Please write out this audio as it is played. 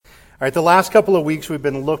All right, the last couple of weeks we've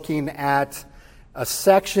been looking at a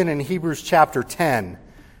section in Hebrews chapter 10,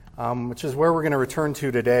 which is where we're going to return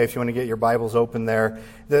to today if you want to get your Bibles open there.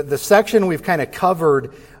 The section we've kind of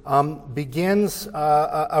covered begins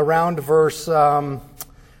around verse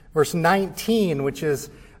 19, which is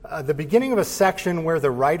the beginning of a section where the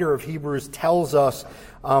writer of Hebrews tells us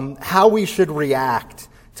how we should react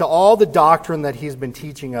to all the doctrine that he's been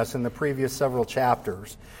teaching us in the previous several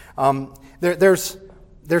chapters.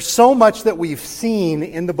 There's so much that we've seen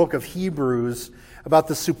in the book of Hebrews about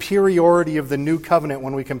the superiority of the new covenant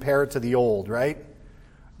when we compare it to the old, right?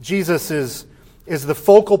 Jesus is the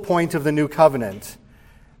focal point of the new covenant.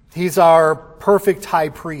 He's our perfect high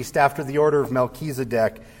priest after the order of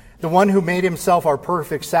Melchizedek, the one who made himself our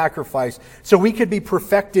perfect sacrifice so we could be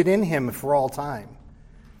perfected in him for all time.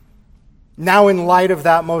 Now, in light of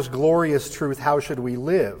that most glorious truth, how should we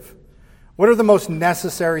live? What are the most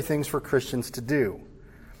necessary things for Christians to do?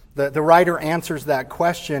 The writer answers that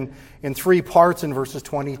question in three parts in verses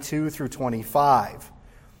 22 through 25.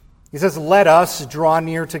 He says, let us draw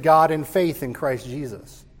near to God in faith in Christ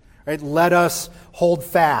Jesus. Right? Let us hold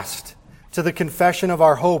fast to the confession of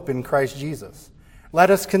our hope in Christ Jesus. Let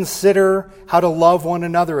us consider how to love one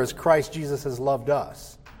another as Christ Jesus has loved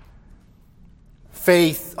us.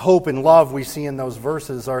 Faith, hope, and love we see in those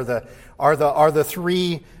verses are the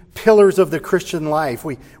three pillars of the Christian life.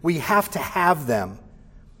 We have to have them.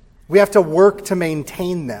 We have to work to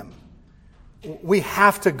maintain them. We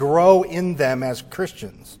have to grow in them as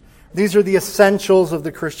Christians. These are the essentials of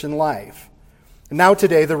the Christian life. And now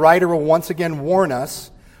today, the writer will once again warn us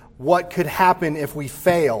what could happen if we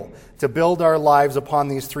fail to build our lives upon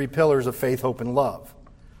these three pillars of faith, hope, and love.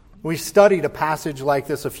 We studied a passage like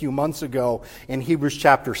this a few months ago in Hebrews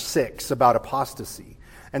chapter 6 about apostasy.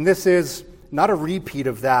 And this is not a repeat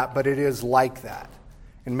of that, but it is like that.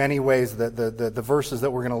 In many ways, the verses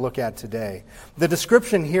that we're going to look at today. The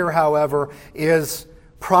description here, however, is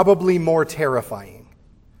probably more terrifying.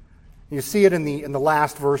 You see it in the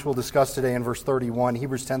last verse we'll discuss today in verse 31.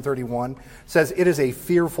 Hebrews 10:31 says, it is a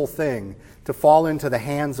fearful thing to fall into the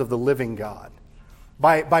hands of the living God.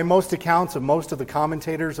 By most accounts of most of the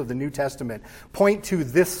commentators of the New Testament point to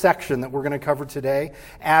this section that we're going to cover today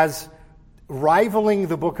as rivaling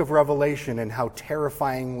the book of Revelation in how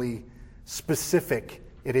terrifyingly specific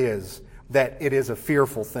it is that it is a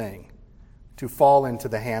fearful thing to fall into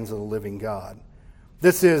the hands of the living God.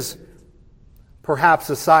 This is, perhaps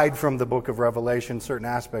aside from the book of Revelation, certain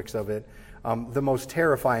aspects of it, the most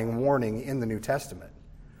terrifying warning in the New Testament.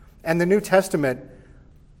 And the New Testament,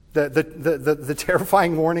 the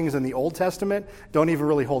terrifying warnings in the Old Testament don't even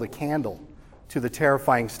really hold a candle to the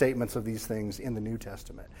terrifying statements of these things in the New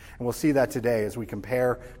Testament. And we'll see that today as we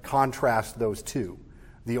contrast those two.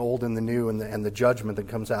 The old and the new, and the judgment that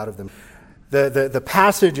comes out of them. The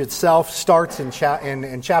passage itself starts in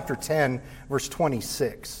chapter 10, verse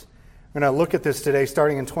 26. I'm going to look at this today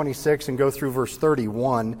starting in 26 and go through verse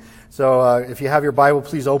 31. So if you have your Bible,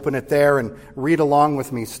 please open it there and read along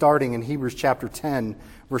with me, starting in Hebrews chapter 10,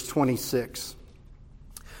 verse 26.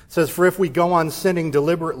 It says, for if we go on sinning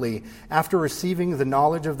deliberately after receiving the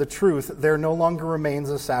knowledge of the truth, there no longer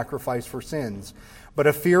remains a sacrifice for sins, but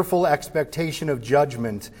a fearful expectation of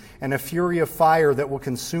judgment and a fury of fire that will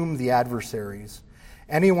consume the adversaries.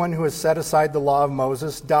 Anyone who has set aside the law of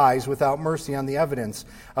Moses dies without mercy on the evidence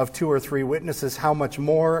of 2 or 3 witnesses. How much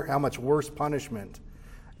worse punishment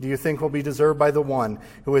do you think will be deserved by the one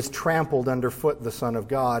who has trampled underfoot the Son of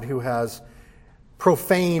God, who has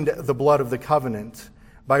profaned the blood of the covenant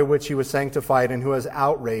by which he was sanctified, and who has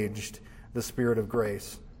outraged the Spirit of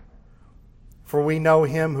grace? For we know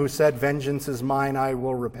him who said, vengeance is mine, I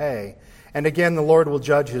will repay. And again, the Lord will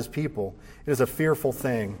judge his people. It is a fearful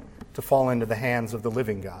thing to fall into the hands of the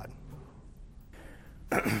living God.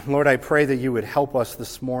 Lord, I pray that you would help us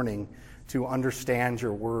this morning to understand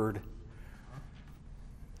your word.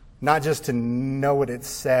 Not just to know what it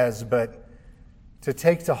says, but to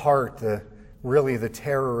take to heart the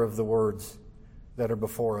terror of the words that are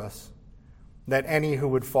before us. That any who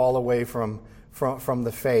would fall away from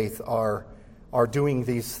the faith are doing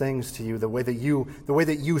these things to you, the way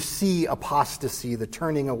that you see apostasy, the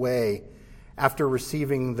turning away after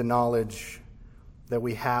receiving the knowledge that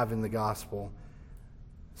we have in the gospel.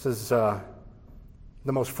 This is the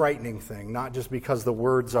most frightening thing, not just because the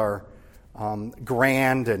words are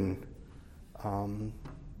grand and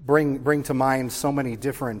bring to mind so many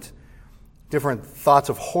different thoughts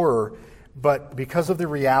of horror, but because of the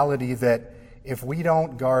reality that if we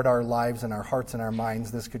don't guard our lives and our hearts and our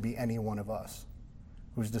minds, this could be any one of us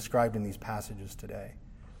who's described in these passages today.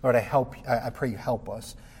 Lord, I pray you help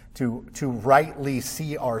us to rightly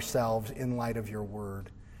see ourselves in light of your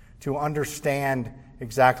word, to understand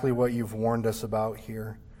exactly what you've warned us about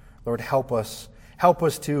here. Lord, help us. Help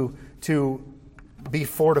us to be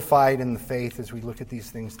fortified in the faith as we look at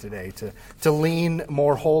these things today, to lean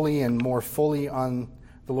more wholly and more fully on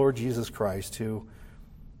the Lord Jesus Christ, who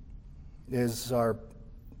is our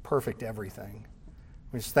perfect everything.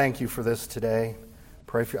 We just thank you for this today.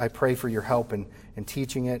 I pray for your help in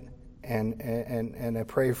teaching it, and I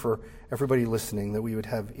pray for everybody listening that we would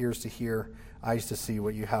have ears to hear, eyes to see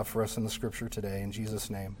what you have for us in the Scripture today. In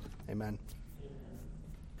Jesus' name, amen.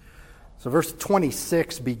 So verse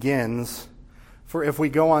 26 begins, "For if we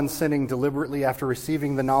go on sinning deliberately after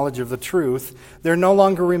receiving the knowledge of the truth, there no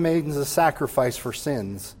longer remains a sacrifice for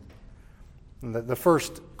sins." And the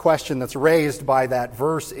first question that's raised by that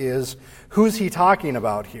verse is, who's he talking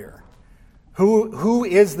about here? Who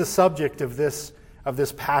is the subject of this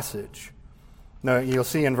passage? Now, you'll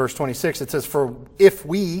see in verse 26, it says, "For if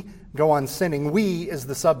we go on sinning," we is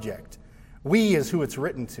the subject. We is who it's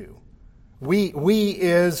written to. We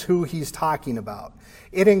is who he's talking about.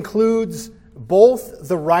 It includes both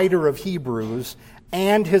the writer of Hebrews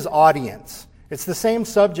and his audience. It's the same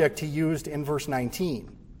subject he used in verse 19,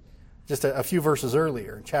 just a few verses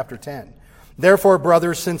earlier, in chapter 10. "Therefore,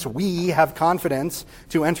 brothers, since we have confidence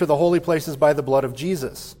to enter the holy places by the blood of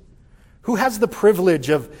Jesus." Who has the privilege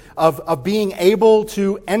of being able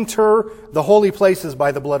to enter the holy places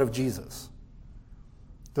by the blood of Jesus?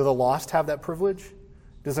 Do the lost have that privilege?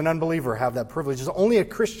 Does an unbeliever have that privilege? It's only a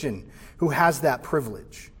Christian who has that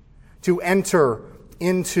privilege to enter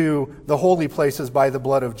into the holy places by the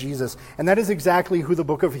blood of Jesus. And that is exactly who the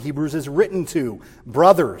book of Hebrews is written to.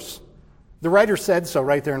 Brothers. The writer said so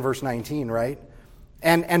right there in verse 19, right?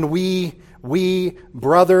 And we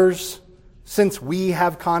brothers, since we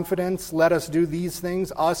have confidence, let us do these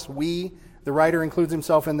things. Us, we. The writer includes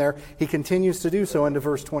himself in there. He continues to do so into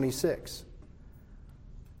verse 26.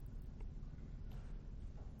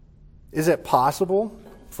 Is it possible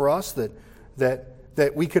for us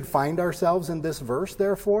that we could find ourselves in this verse,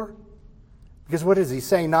 therefore? Because what does he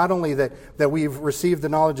say? Not only that we've received the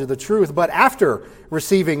knowledge of the truth, but after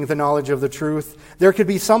receiving the knowledge of the truth, there could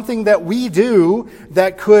be something that we do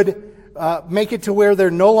that could make it to where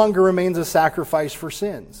there no longer remains a sacrifice for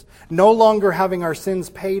sins. No longer having our sins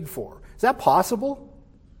paid for. Is that possible?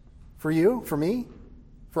 For you? For me?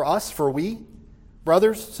 For us? For we?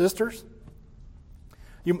 Brothers? Sisters?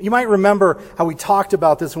 You might remember how we talked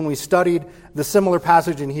about this when we studied the similar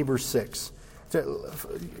passage in Hebrews 6.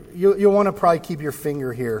 You'll want to probably keep your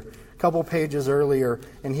finger here a couple pages earlier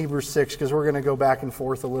in Hebrews 6, because we're going to go back and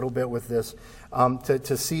forth a little bit with this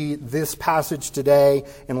to see this passage today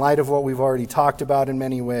in light of what we've already talked about in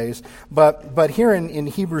many ways. But here in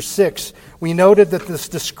Hebrews 6, we noted that this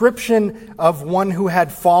description of one who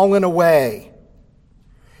had fallen away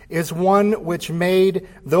is one which made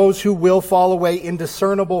those who will fall away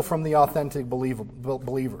indiscernible from the authentic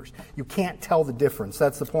believers. You can't tell the difference.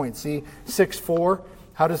 That's the point. See, 6:4,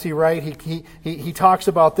 how does he write? He talks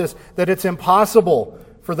about this, that it's impossible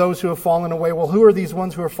for those who have fallen away. Well, who are these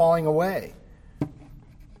ones who are falling away?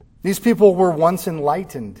 These people were once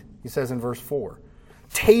enlightened, he says in verse 4.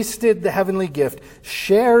 Tasted the heavenly gift,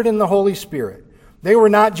 shared in the Holy Spirit. They were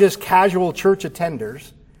not just casual church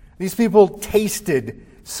attenders. These people tasted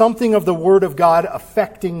something of the Word of God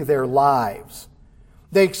affecting their lives.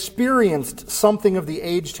 They experienced something of the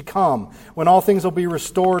age to come, when all things will be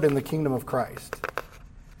restored in the kingdom of Christ.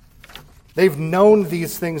 They've known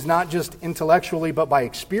these things not just intellectually, but by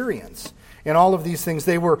experience. In all of these things,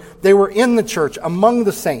 they were in the church, among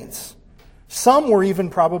the saints. Some were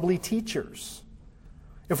even probably teachers.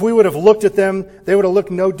 If we would have looked at them, they would have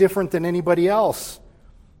looked no different than anybody else,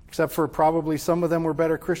 except for probably some of them were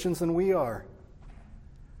better Christians than we are.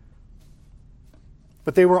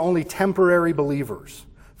 But they were only temporary believers.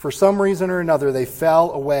 For some reason or another, they fell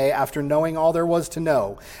away after knowing all there was to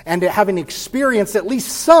know, and having experienced at least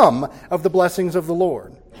some of the blessings of the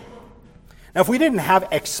Lord. Now, if we didn't have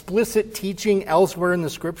explicit teaching elsewhere in the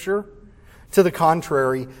Scripture, to the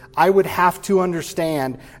contrary, I would have to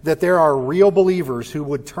understand that there are real believers who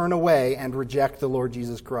would turn away and reject the Lord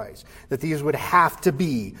Jesus Christ. That these would have to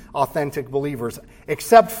be authentic believers,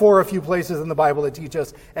 except for a few places in the Bible that teach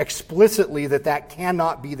us explicitly that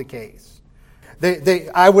cannot be the case.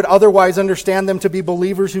 I would otherwise understand them to be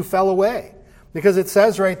believers who fell away. Because it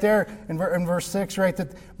says right there in verse 6, right,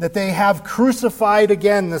 that they have crucified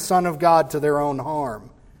again the Son of God to their own harm.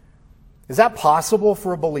 Is that possible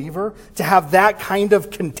for a believer to have that kind of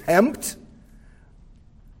contempt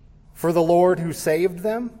for the Lord who saved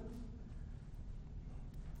them?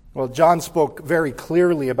 Well, John spoke very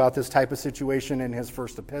clearly about this type of situation in his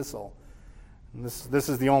first epistle. This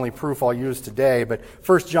is the only proof I'll use today, but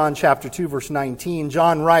 1 John chapter 2, verse 19,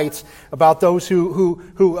 John writes about those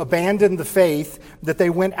who abandoned the faith, that they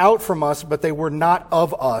went out from us, but they were not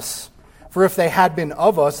of us. For if they had been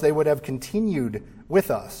of us, they would have continued with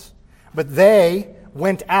us. But they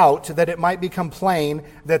went out that it might become plain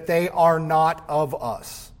that they are not of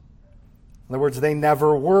us. In other words, they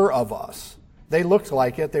never were of us. They looked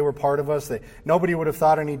like it. They were part of us. Nobody would have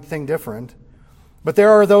thought anything different. But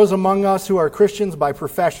there are those among us who are Christians by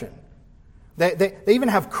profession. They even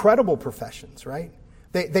have credible professions, right?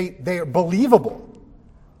 They are believable.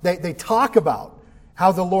 They talk about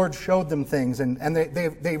how the Lord showed them things, and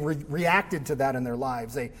they reacted to that in their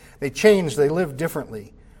lives. They changed. They lived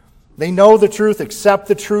differently. They know the truth, accept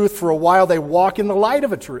the truth. For a while, they walk in the light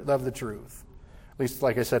of the truth. At least,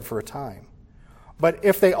 like I said, for a time. But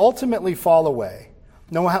if they ultimately fall away,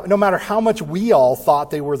 no matter how much we all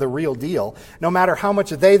thought they were the real deal, no matter how much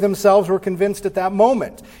they themselves were convinced at that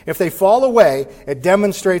moment, if they fall away, it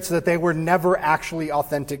demonstrates that they were never actually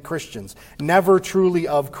authentic Christians, never truly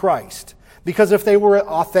of Christ. Because if they were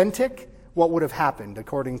authentic, what would have happened,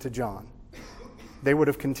 according to John? They would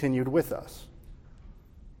have continued with us.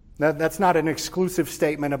 That's not an exclusive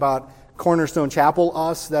statement about Cornerstone Chapel,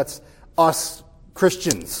 us. That's us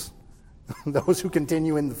Christians, those who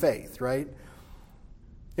continue in the faith, right?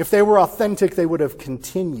 If they were authentic, they would have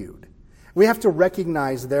continued. We have to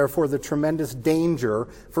recognize, therefore, the tremendous danger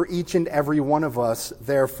for each and every one of us,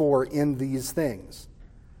 therefore, in these things.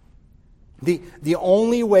 The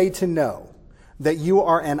only way to know that you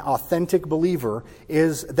are an authentic believer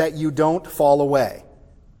is that you don't fall away.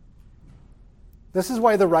 This is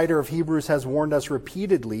why the writer of Hebrews has warned us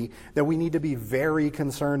repeatedly that we need to be very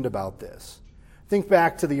concerned about this. Think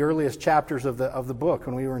back to the earliest chapters of the book,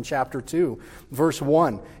 when we were in chapter 2, verse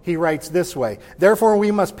 1. He writes this way, "Therefore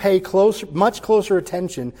we must pay much closer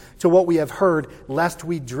attention to what we have heard, lest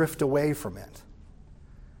we drift away from it."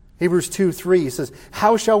 Hebrews 2:3 says,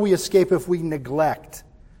 "How shall we escape if we neglect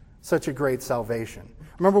such a great salvation?"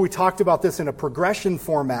 Remember, we talked about this in a progression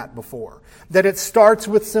format before, that it starts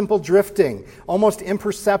with simple drifting, almost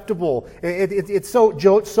imperceptible. It's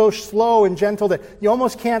so slow and gentle that you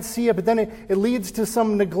almost can't see it, but then it leads to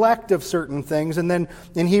some neglect of certain things. And then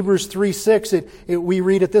in Hebrews 3:6, we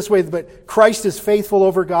read it this way, "But Christ is faithful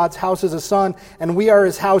over God's house as a son, and we are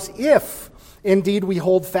his house if indeed we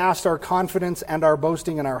hold fast our confidence and our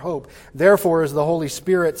boasting and our hope. Therefore, as the Holy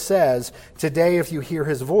Spirit says, today if you hear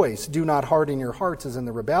his voice, do not harden your hearts as in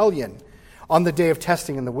the rebellion on the day of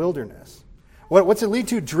testing in the wilderness." What's it lead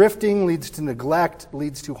to? Drifting leads to neglect,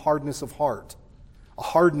 leads to hardness of heart, a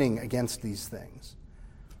hardening against these things.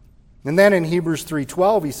 And then in Hebrews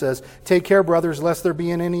 3:12 he says, "Take care, brothers, lest there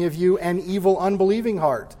be in any of you an evil, unbelieving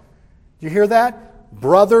heart." You hear that?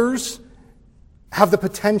 Brothers have the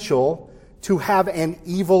potential to have an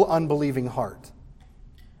evil, unbelieving heart.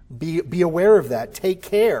 Be aware of that. Take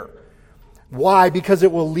care. Why? Because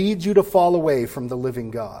it will lead you to fall away from the living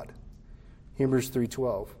God. Hebrews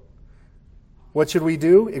 3:12. What should we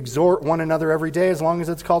do? Exhort one another every day, as long as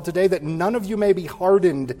it's called today, that none of you may be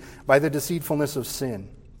hardened by the deceitfulness of sin.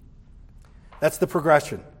 That's the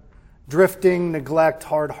progression. Drifting, neglect,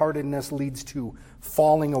 hard-heartedness leads to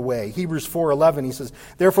falling away. Hebrews 4:11, he says,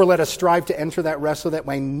 "Therefore let us strive to enter that rest so that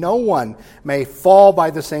no one may fall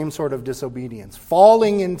by the same sort of disobedience."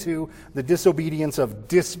 Falling into the disobedience of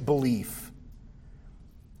disbelief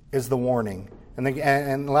is the warning.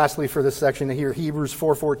 And lastly for this section here, Hebrews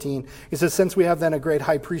 4:14, he says, "Since we have then a great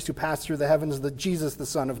high priest who passed through the heavens, Jesus, the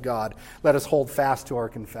Son of God, let us hold fast to our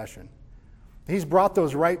confession." He's brought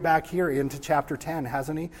those right back here into chapter 10,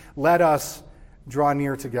 hasn't he? Let us draw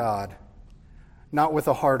near to God. Not with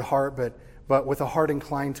a hard heart, but with a heart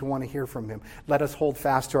inclined to want to hear from him. Let us hold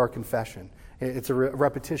fast to our confession. It's a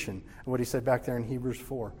repetition of what he said back there in Hebrews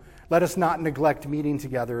 4. Let us not neglect meeting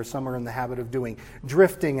together, as some are in the habit of doing.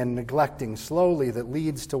 Drifting and neglecting slowly, that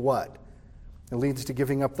leads to what? It leads to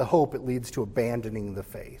giving up the hope. It leads to abandoning the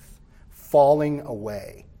faith. Falling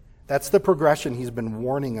away. That's the progression he's been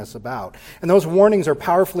warning us about. And those warnings are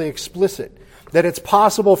powerfully explicit, that it's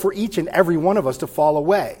possible for each and every one of us to fall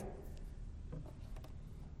away.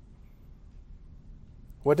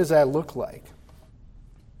 What does that look like?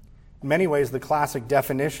 In many ways, the classic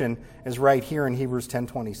definition is right here in Hebrews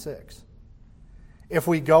 10:26. If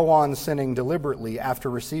we go on sinning deliberately after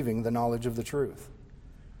receiving the knowledge of the truth.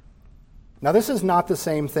 Now, this is not the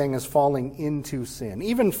same thing as falling into sin,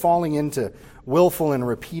 even falling into willful and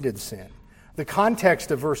repeated sin. The context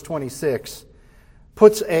of verse 26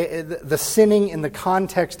 puts the sinning in the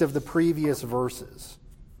context of the previous verses.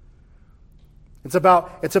 It's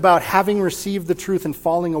about having received the truth and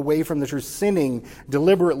falling away from the truth, sinning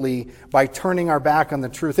deliberately by turning our back on the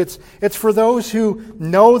truth. It's for those who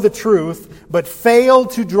know the truth but fail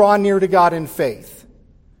to draw near to God in faith.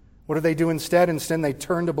 What do they do instead? Instead, they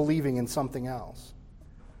turn to believing in something else.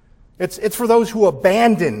 It's for those who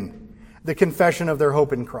abandon the confession of their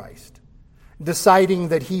hope in Christ, deciding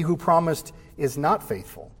that he who promised is not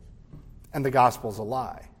faithful and the gospel's a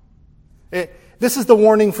lie. This is the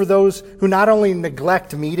warning for those who not only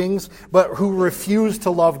neglect meetings, but who refuse to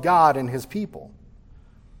love God and his people.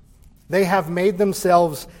 They have made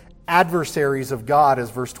themselves adversaries of God, as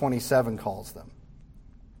verse 27 calls them.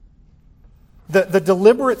 The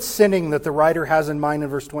deliberate sinning that the writer has in mind in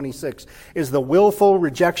verse 26 is the willful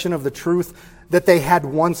rejection of the truth that they had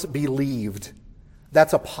once believed.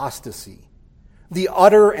 That's apostasy. The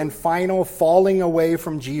utter and final falling away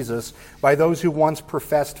from Jesus by those who once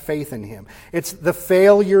professed faith in him. It's the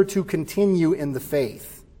failure to continue in the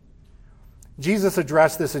faith. Jesus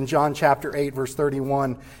addressed this in John chapter 8, verse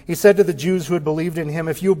 31. He said to the Jews who had believed in him,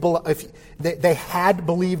 if they had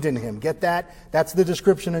believed in him, get that? That's the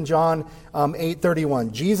description in John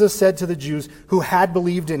 8:31. Jesus said to the Jews who had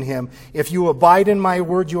believed in him, if you abide in my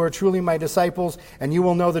word, you are truly my disciples, and you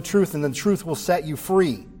will know the truth, and the truth will set you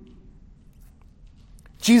free.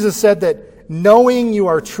 Jesus said that knowing you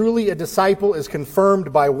are truly a disciple is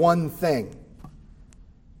confirmed by one thing,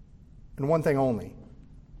 and one thing only.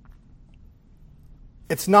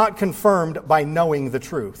 It's not confirmed by knowing the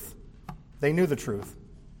truth. They knew the truth.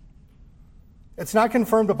 It's not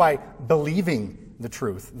confirmed by believing the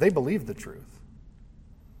truth. They believed the truth.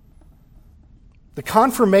 The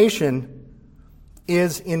confirmation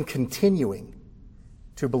is in continuing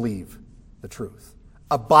to believe the truth.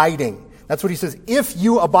 Abiding. That's what he says. If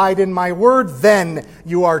you abide in my word, then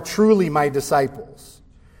you are truly my disciples.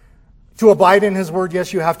 To abide in his word,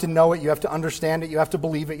 yes, you have to know it, you have to understand it, you have to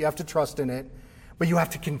believe it, you have to trust in it, but you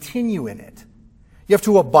have to continue in it. You have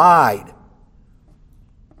to abide.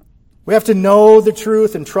 We have to know the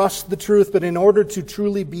truth and trust the truth, but in order to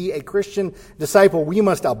truly be a Christian disciple, we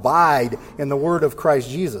must abide in the word of Christ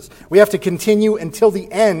Jesus. We have to continue until the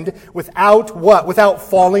end without what? Without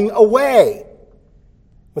falling away.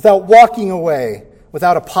 Without walking away,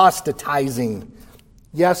 without apostatizing.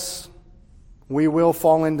 Yes, we will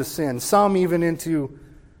fall into sin, some even into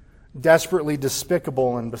desperately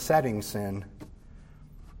despicable and besetting sin.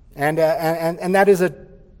 And that is a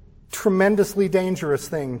tremendously dangerous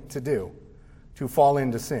thing to do, to fall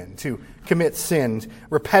into sin, to commit sin,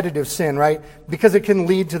 repetitive sin, right? Because it can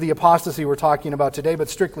lead to the apostasy we're talking about today. But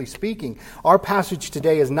strictly speaking, our passage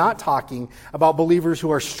today is not talking about believers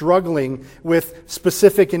who are struggling with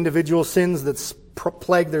specific individual sins that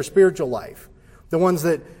plague their spiritual life, the ones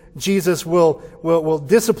that Jesus will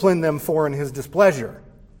discipline them for in his displeasure.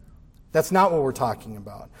 That's not what we're talking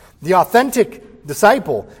about. The authentic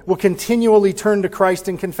disciple will continually turn to Christ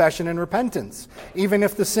in confession and repentance, even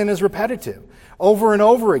if the sin is repetitive, over and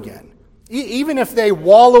over again. Even if they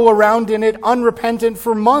wallow around in it unrepentant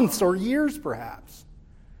for months or years perhaps.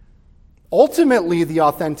 Ultimately, the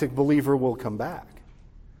authentic believer will come back.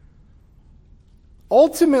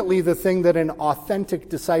 Ultimately, the thing that an authentic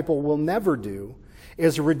disciple will never do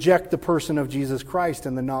is reject the person of Jesus Christ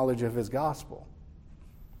and the knowledge of his gospel.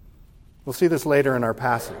 We'll see this later in our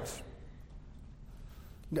passage.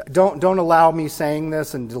 Don't allow me saying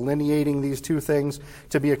this and delineating these two things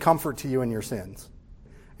to be a comfort to you in your sins.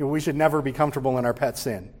 We should never be comfortable in our pet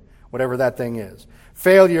sin, whatever that thing is.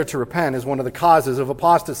 Failure to repent is one of the causes of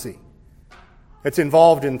apostasy. It's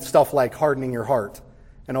involved in stuff like hardening your heart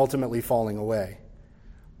and ultimately falling away.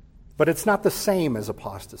 But it's not the same as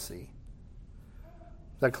apostasy.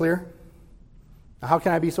 Is that clear? Now, how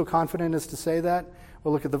can I be so confident as to say that?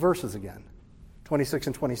 Well, look at the verses again. 26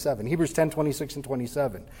 and 27. Hebrews 10, 26 and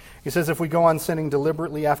 27. He says, if we go on sinning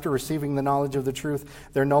deliberately after receiving the knowledge of the truth,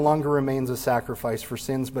 there no longer remains a sacrifice for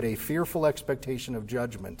sins, but a fearful expectation of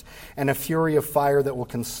judgment and a fury of fire that will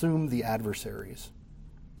consume the adversaries.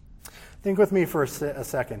 Think with me for a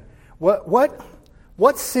second.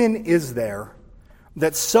 What sin is there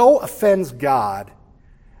that so offends God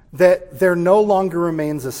that there no longer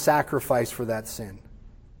remains a sacrifice for that sin?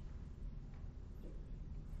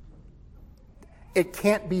 It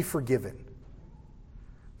can't be forgiven.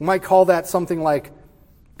 We might call that something like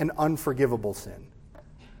an unforgivable sin,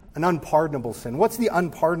 an unpardonable sin. What's the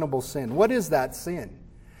unpardonable sin? What is that sin?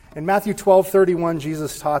 In Matthew 12:31,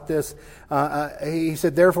 Jesus taught this. He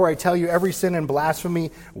said, therefore I tell you, every sin and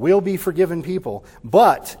blasphemy will be forgiven people,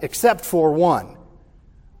 but except for one,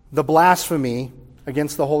 the blasphemy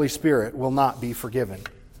against the Holy Spirit will not be forgiven.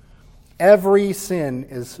 Every sin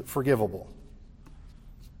is forgivable.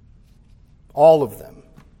 All of them.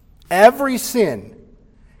 Every sin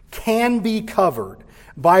can be covered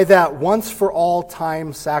by that once-for-all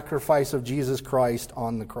time sacrifice of Jesus Christ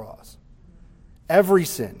on the cross. Every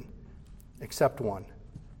sin, except one.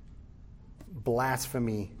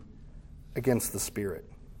 Blasphemy against the Spirit.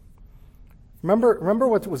 Remember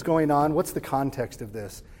what was going on? What's the context of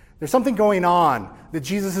this? There's something going on that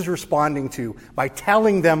Jesus is responding to by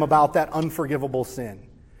telling them about that unforgivable sin.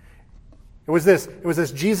 It was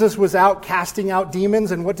this. Jesus was out casting out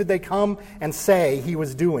demons, and what did they come and say he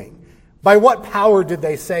was doing? By what power did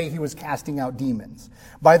they say he was casting out demons?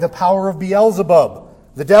 By the power of Beelzebub,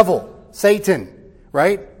 the devil, Satan,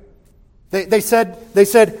 right? They said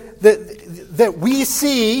that we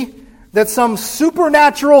see that some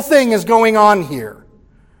supernatural thing is going on here.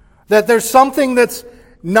 That there's something that's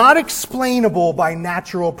not explainable by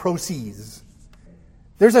natural processes.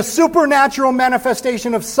 There's a supernatural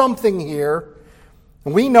manifestation of something here.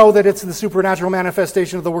 And we know that it's the supernatural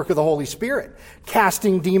manifestation of the work of the Holy Spirit,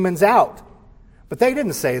 casting demons out. But they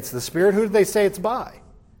didn't say it's the Spirit. Who did they say it's by?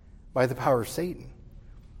 By the power of Satan.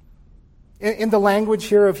 In the language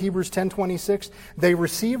here of Hebrews 10:26, they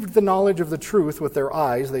received the knowledge of the truth with their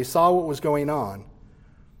eyes. They saw what was going on.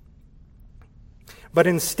 But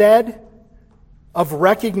instead of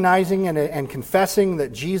recognizing and confessing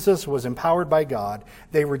that Jesus was empowered by God,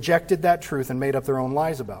 they rejected that truth and made up their own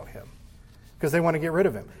lies about him. Because they want to get rid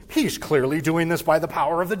of him. He's clearly doing this by the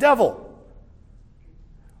power of the devil.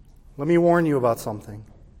 Let me warn you about something.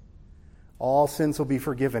 All sins will be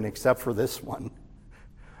forgiven except for this one.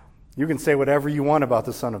 You can say whatever you want about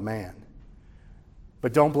the Son of Man,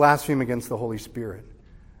 but don't blaspheme against the Holy Spirit.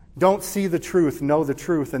 Don't see the truth, know the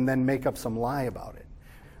truth, and then make up some lie about it.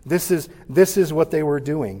 This is what they were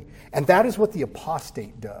doing. And that is what the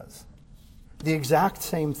apostate does. The exact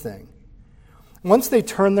same thing. Once they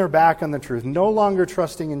turned their back on the truth, no longer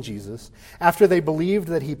trusting in Jesus, after they believed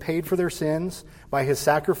that he paid for their sins by his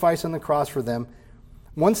sacrifice on the cross for them,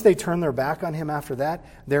 once they turn their back on him after that,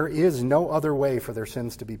 there is no other way for their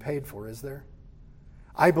sins to be paid for, is there?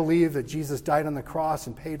 I believe that Jesus died on the cross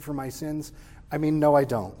and paid for my sins. No, I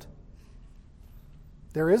don't.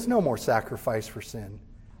 There is no more sacrifice for sin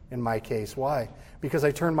in my case. Why? Because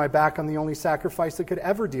I turned my back on the only sacrifice that could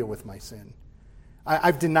ever deal with my sin.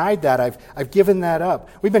 I've denied that. I've given that up.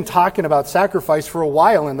 We've been talking about sacrifice for a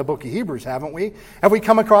while in the book of Hebrews, haven't we? Have we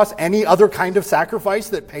come across any other kind of sacrifice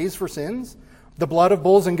that pays for sins? The blood of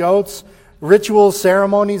bulls and goats, rituals,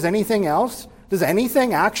 ceremonies, anything else? Does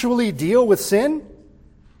anything actually deal with sin?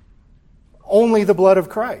 Only the blood of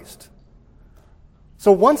Christ.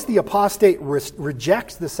 So once the apostate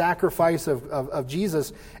rejects the sacrifice of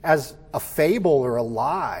Jesus as a fable or a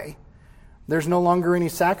lie, there's no longer any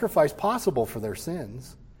sacrifice possible for their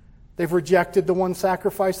sins. They've rejected the one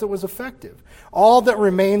sacrifice that was effective. All that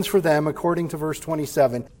remains for them, according to verse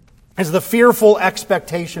 27, is the fearful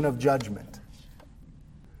expectation of judgment.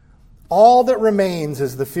 All that remains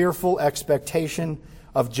is the fearful expectation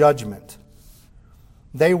of judgment.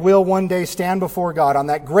 They will one day stand before God on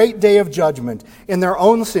that great day of judgment in their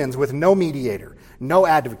own sins with no mediator, no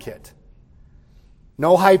advocate,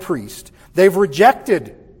 no high priest. They've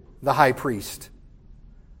rejected the high priest.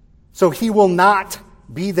 So he will not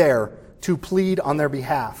be there to plead on their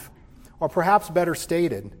behalf. Or perhaps better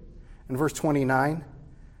stated, in verse 29,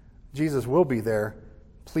 Jesus will be there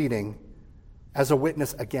pleading as a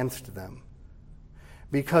witness against them.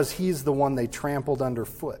 Because he's the one they trampled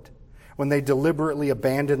underfoot when they deliberately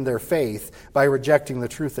abandoned their faith by rejecting the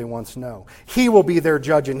truth they once know. He will be their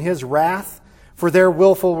judge, and his wrath for their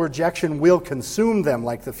willful rejection will consume them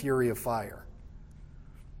like the fury of fire.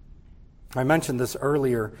 I mentioned this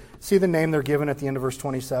earlier. See the name they're given at the end of verse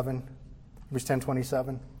 27? Verse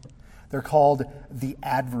 10:27? They're called the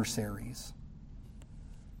adversaries.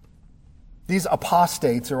 These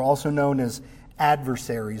apostates are also known as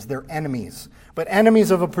adversaries. They're enemies, but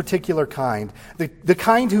enemies of a particular kind. The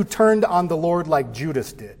kind who turned on the Lord like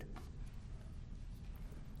Judas did.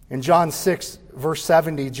 In John 6, verse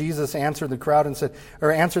 70, Jesus answered the crowd and said,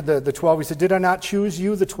 or answered the 12. He said, "Did I not choose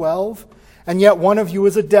you, the 12? And yet one of you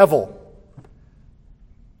is a devil."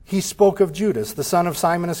 He spoke of Judas, the son of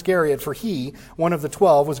Simon Iscariot, for he, one of the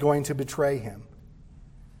 12, was going to betray him.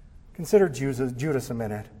 Consider Judas a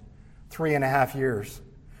minute. 3.5 years.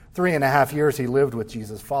 3.5 years he lived with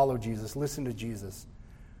Jesus, followed Jesus, listened to Jesus.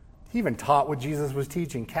 He even taught what Jesus was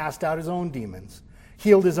teaching, cast out his own demons,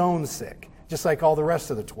 healed his own sick, just like all the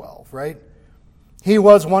rest of the 12, right? He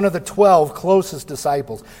was one of the 12 closest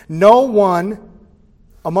disciples. No one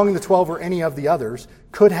among the 12 or any of the others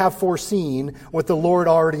could have foreseen what the Lord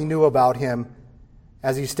already knew about him,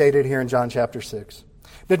 as he stated here in John chapter 6.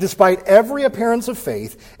 That despite every appearance of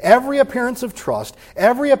faith, every appearance of trust,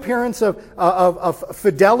 every appearance of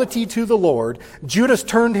fidelity to the Lord, Judas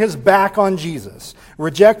turned his back on Jesus,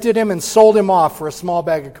 rejected him, and sold him off for a small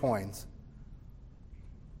bag of coins.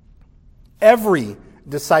 Every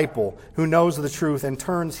disciple who knows the truth and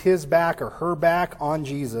turns his back or her back on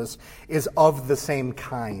Jesus is of the same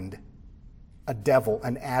kind. A devil,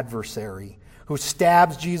 an adversary, who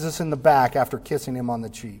stabs Jesus in the back after kissing him on the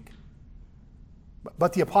cheek.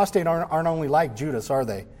 But the apostate aren't only like Judas, are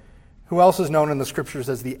they? Who else is known in the Scriptures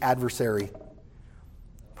as the adversary?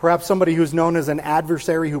 Perhaps somebody who's known as an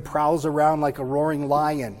adversary who prowls around like a roaring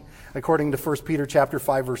lion, according to 1 Peter chapter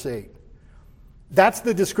 5, verse 8. That's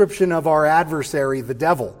the description of our adversary, the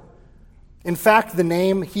devil. In fact,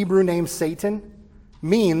 the Hebrew name Satan,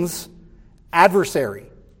 means adversary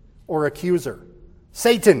or accuser.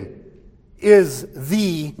 Satan is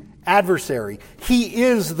the adversary. He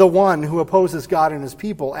is the one who opposes God and his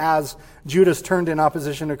people, as Judas turned in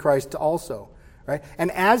opposition to Christ also. Right?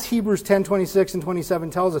 And as Hebrews 10:26 and 27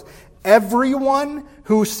 tells us, everyone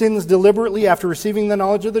who sins deliberately after receiving the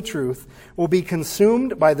knowledge of the truth will be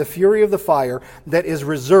consumed by the fury of the fire that is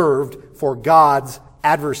reserved for God's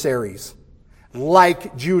adversaries,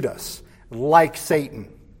 like Judas, like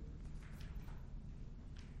Satan.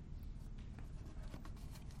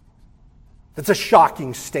 It's a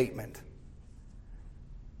shocking statement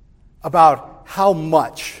about how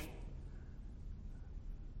much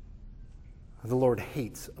the Lord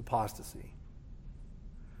hates apostasy.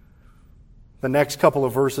 The next couple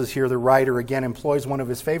of verses here, the writer again employs one of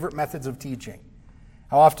his favorite methods of teaching.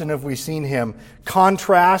 How often have we seen him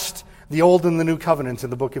contrast the Old and the New Covenant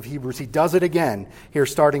in the book of Hebrews? He does it again here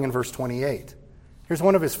starting in verse 28. Here's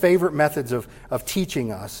one of his favorite methods of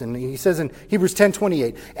teaching us. And he says in Hebrews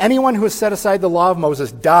 10:28, anyone who has set aside the law of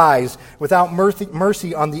Moses dies without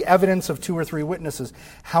mercy on the evidence of 2 or 3 witnesses.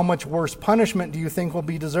 How much worse punishment do you think will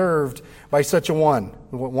be deserved by such a one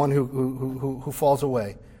who falls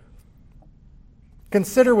away?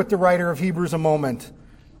 Consider with the writer of Hebrews a moment.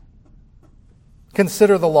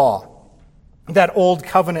 Consider the law, that old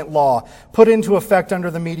covenant law put into effect under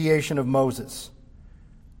the mediation of Moses.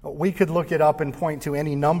 We could look it up and point to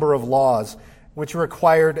any number of laws which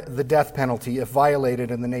required the death penalty if violated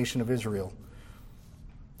in the nation of Israel.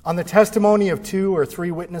 On the testimony of 2 or 3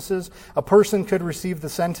 witnesses, a person could receive the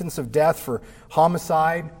sentence of death for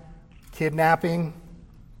homicide, kidnapping,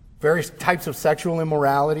 various types of sexual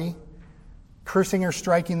immorality, cursing or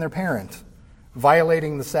striking their parent,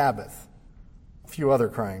 violating the Sabbath, a few other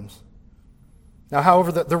crimes. Now,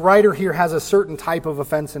 however, the writer here has a certain type of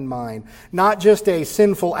offense in mind. Not just a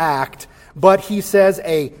sinful act, but he says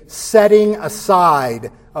a setting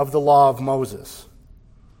aside of the law of Moses.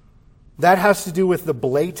 That has to do with the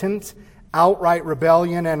blatant, outright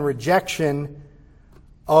rebellion and rejection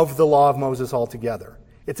of the law of Moses altogether.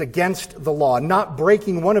 It's against the law, not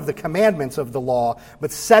breaking one of the commandments of the law,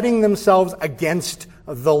 but setting themselves against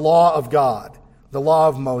the law of God. The law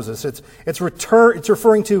of Moses. It's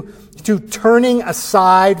referring to turning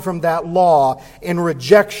aside from that law in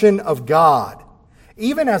rejection of God.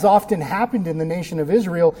 Even as often happened in the nation of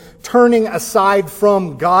Israel, turning aside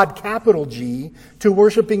from God, capital G, to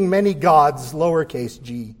worshiping many gods, lowercase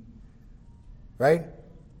g. Right?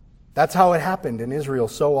 That's how it happened in Israel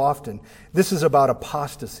so often. This is about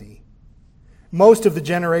apostasy. Most of the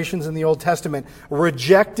generations in the Old Testament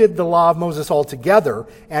rejected the law of Moses altogether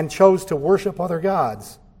and chose to worship other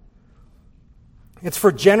gods. It's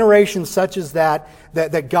for generations such as that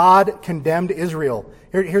God condemned Israel.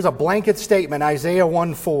 Here's a blanket statement, Isaiah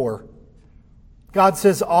 1:4. God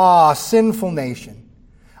says, sinful nation,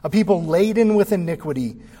 a people laden with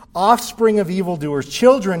iniquity, offspring of evildoers,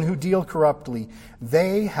 children who deal corruptly,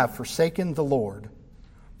 they have forsaken the Lord.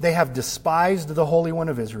 They have despised the Holy One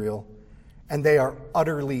of Israel, and they are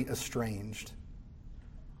utterly estranged.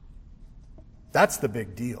 That's the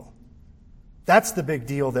big deal. That's the big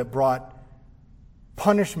deal that brought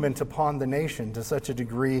punishment upon the nation to such a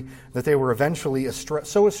degree that they were eventually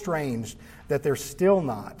so estranged that they're still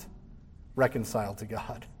not reconciled to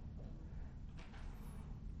God.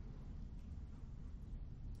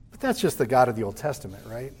 But that's just the God of the Old Testament,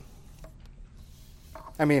 right?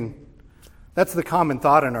 I mean, that's the common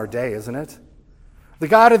thought in our day, isn't it? The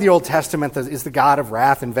God of the Old Testament is the God of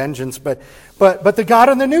wrath and vengeance, but the God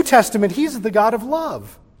in the New Testament, He's the God of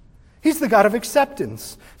love. He's the God of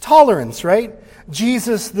acceptance, tolerance, right?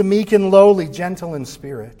 Jesus, the meek and lowly, gentle in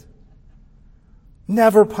spirit.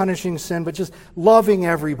 Never punishing sin, but just loving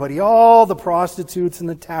everybody, all the prostitutes and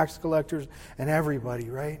the tax collectors and everybody,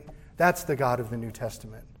 right? That's the God of the New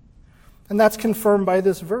Testament. And that's confirmed by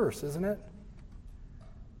this verse, isn't it?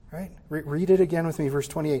 Right? Read it again with me, verse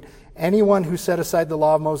 28. Anyone who set aside the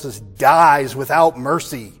law of Moses dies without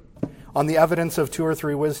mercy on the evidence of 2 or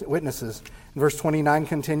 3 witnesses. Verse 29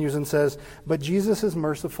 continues and says, but Jesus is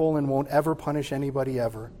merciful and won't ever punish anybody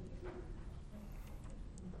ever.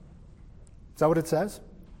 Is that what it says?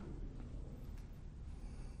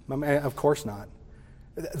 Of course not.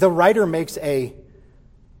 The writer makes a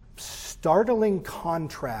startling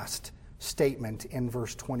contrast statement in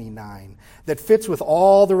verse 29 that fits with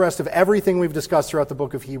all the rest of everything we've discussed throughout the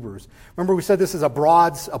book of Hebrews. Remember, we said this is a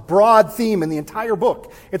broad theme in the entire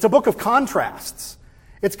book. It's a book of contrasts.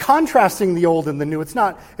 It's contrasting the old and the new. It's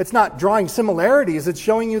not drawing similarities, it's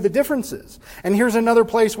showing you the differences. And here's another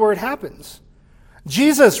place where it happens.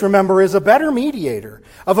 Jesus, remember, is a better mediator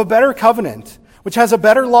of a better covenant, which has a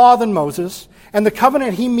better law than Moses, and the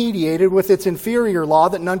covenant he mediated with its inferior law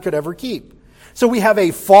that none could ever keep. So we have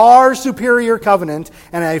a far superior covenant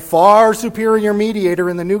and a far superior mediator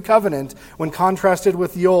in the new covenant when contrasted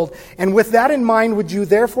with the old. And with that in mind, would you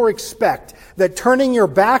therefore expect that turning your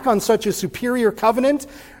back on such a superior covenant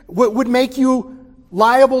would make you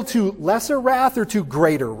liable to lesser wrath or to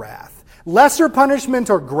greater wrath? Lesser punishment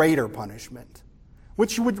or greater punishment?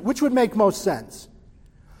 Which would make most sense?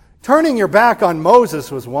 Turning your back on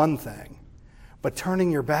Moses was one thing, but turning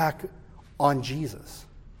your back on Jesus,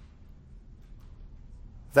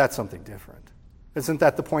 that's something different. Isn't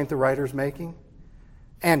that the point the writer's making?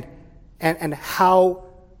 And how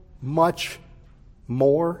much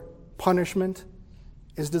more punishment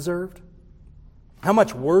is deserved? How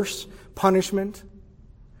much worse punishment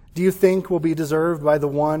do you think will be deserved by the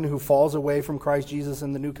one who falls away from Christ Jesus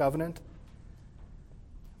in the new covenant?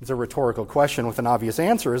 It's a rhetorical question with an obvious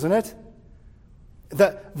answer, isn't it?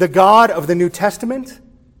 The God of the New Testament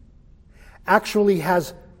actually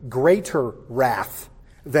has greater wrath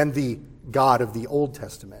than the God of the Old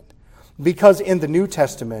Testament. Because in the New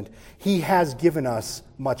Testament, he has given us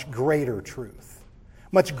much greater truth,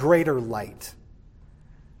 much greater light.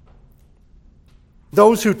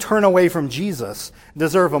 Those who turn away from Jesus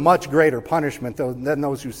deserve a much greater punishment than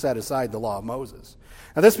those who set aside the law of Moses.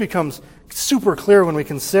 Now this becomes super clear when we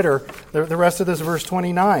consider the rest of this verse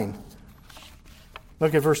 29.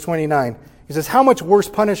 Look at verse 29. He says, how much worse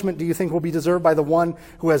punishment do you think will be deserved by the one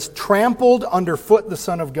who has trampled underfoot the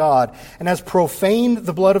Son of God and has profaned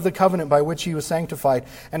the blood of the covenant by which he was sanctified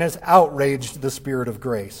and has outraged the Spirit of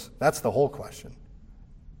grace? That's the whole question.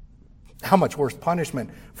 How much worse punishment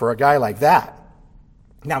for a guy like that?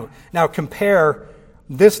 Now compare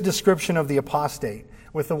this description of the apostate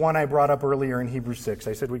with the one I brought up earlier in Hebrews 6.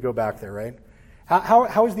 I said we go back there, right?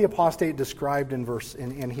 How is the apostate described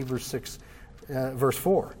in Hebrews 6, verse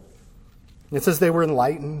 4? It says they were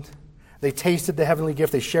enlightened. They tasted the heavenly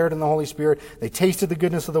gift. They shared in the Holy Spirit. They tasted the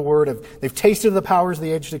goodness of the Word. They've tasted the powers of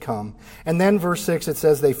the age to come. And then verse 6, it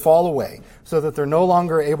says they fall away so that they're no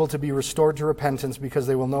longer able to be restored to repentance because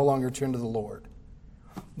they will no longer turn to the Lord.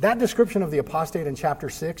 That description of the apostate in chapter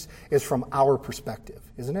 6 is from our perspective,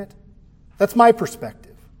 isn't it? That's my perspective.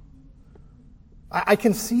 I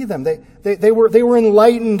can see them. They were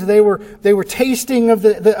enlightened. They were tasting of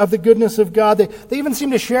the goodness of God. They even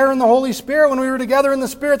seemed to share in the Holy Spirit when we were together in the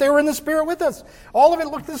Spirit. They were in the Spirit with us. All of it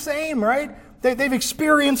looked the same, right? They've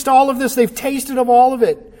experienced all of this. They've tasted of all of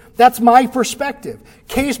it. That's my perspective.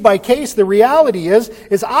 Case by case, the reality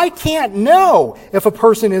is I can't know if a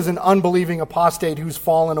person is an unbelieving apostate who's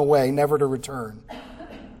fallen away, never to return.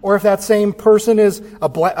 Or if that same person is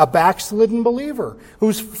a backslidden believer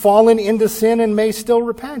who's fallen into sin and may still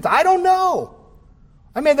repent. I don't know.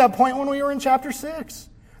 I made that point when we were in chapter 6.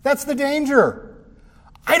 That's the danger.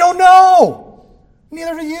 I don't know.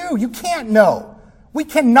 Neither do you. You can't know. We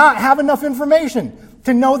cannot have enough information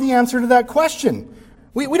to know the answer to that question.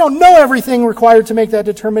 We don't know everything required to make that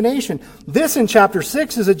determination. This in chapter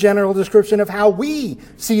 6 is a general description of how we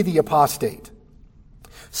see the apostate.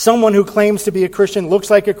 Someone who claims to be a Christian, looks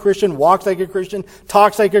like a Christian, walks like a Christian,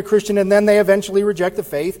 talks like a Christian, and then they eventually reject the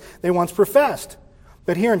faith they once professed.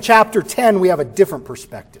 But here in chapter 10, we have a different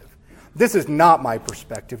perspective. This is not my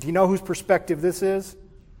perspective. Do you know whose perspective this is?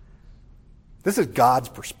 This is God's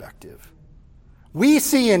perspective. We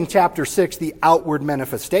see in chapter 6 the outward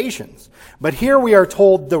manifestations, but here we are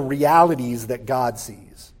told the realities that God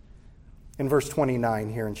sees. In verse 29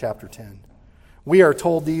 here in chapter 10. We are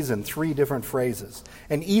told these in 3 different phrases,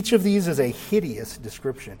 and each of these is a hideous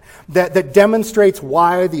description that demonstrates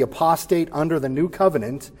why the apostate under the new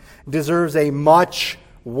covenant deserves a much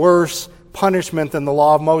worse punishment than the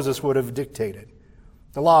law of Moses would have dictated.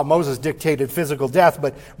 The law of Moses dictated physical death,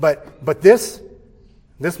 but this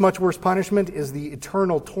much worse punishment is the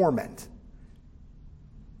eternal torment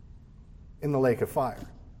in the lake of fire.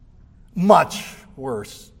 Much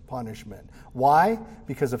worse punishment. Why?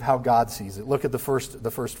 Because of how God sees it. Look at the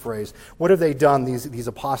first phrase. What have they done, these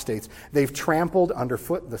apostates? They've trampled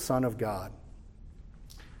underfoot the Son of God.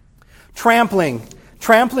 Trampling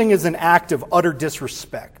is an act of utter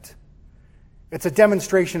disrespect. It's a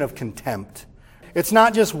demonstration of contempt. It's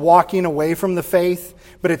not just walking away from the faith,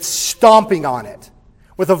 but it's stomping on it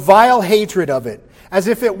with a vile hatred of it, as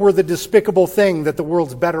if it were the despicable thing that the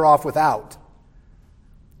world's better off without.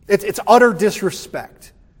 It's utter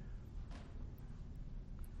disrespect.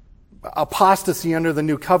 Apostasy under the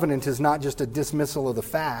new covenant is not just a dismissal of the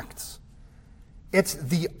facts. It's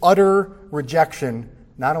the utter rejection,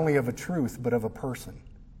 not only of a truth, but of a person.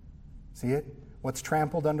 See it? What's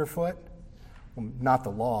trampled underfoot? Well, not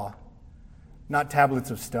the law, not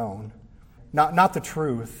tablets of stone, not the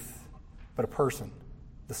truth, but a person,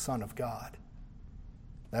 the Son of God.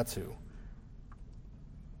 That's who.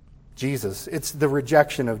 Jesus. It's the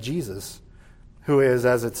rejection of Jesus, who is,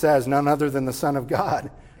 as it says, none other than the Son of God.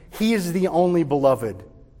 He is the only beloved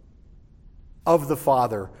of the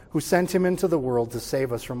Father who sent him into the world to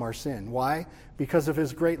save us from our sin. Why? Because of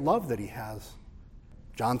his great love that he has.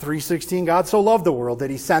 John 3:16, God so loved the world that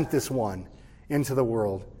he sent this one into the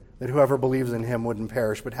world, that whoever believes in him wouldn't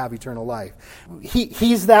perish but have eternal life.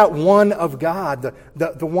 He's that one of God,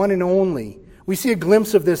 the one and only. We see a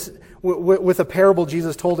glimpse of this with a parable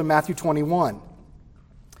Jesus told in Matthew 21.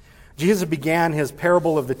 Jesus began his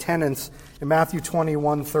parable of the tenants in Matthew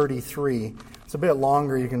 21:33. It's a bit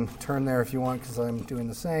longer. You can turn there if you want, because I'm doing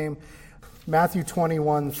the same. Matthew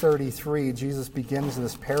 21:33, Jesus begins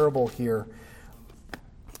this parable here.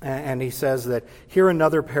 And he says that, "Hear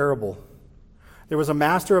another parable. There was a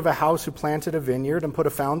master of a house who planted a vineyard and put a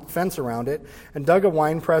fence around it and dug a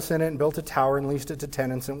winepress in it and built a tower and leased it to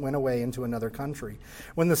tenants and went away into another country.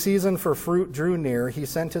 When the season for fruit drew near, he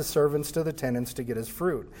sent his servants to the tenants to get his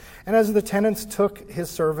fruit. And as the tenants took his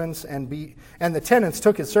servants and beat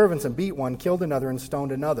one, killed another, and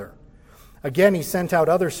stoned another. Again, he sent out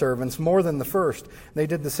other servants, more than the first. They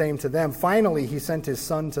did the same to them. Finally, he sent his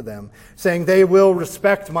son to them, saying, 'They will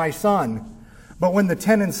respect my son.' But when the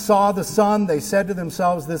tenants saw the son, they said to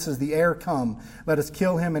themselves, 'This is the heir. Come, let us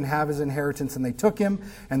kill him and have his inheritance.' And they took him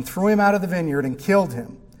and threw him out of the vineyard and killed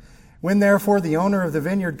him. When therefore the owner of the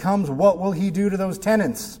vineyard comes, what will he do to those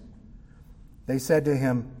tenants?" They said to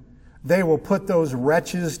him, "They will put those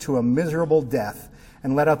wretches to a miserable death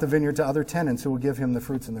and let out the vineyard to other tenants who will give him the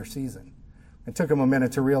fruits in their season." It took him a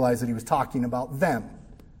minute to realize that he was talking about them.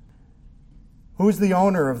 Who's the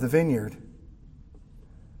owner of the vineyard?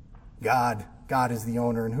 God. God is the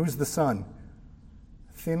owner. And who's the son?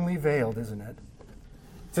 Thinly veiled, isn't it?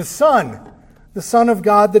 It's his son, the Son of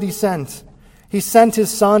God that he sent. He sent his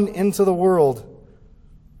son into the world.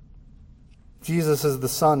 Jesus is the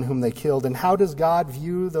son whom they killed. And how does God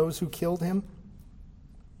view those who killed him?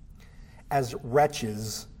 As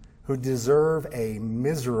wretches who deserve a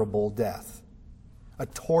miserable death, a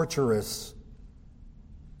torturous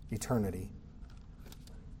eternity.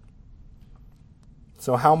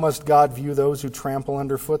 So how must God view those who trample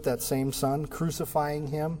underfoot that same Son, crucifying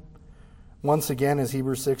him? Once again, as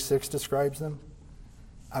Hebrews 6:6 describes them.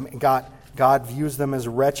 God views them as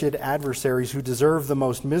wretched adversaries who deserve the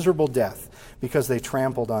most miserable death because they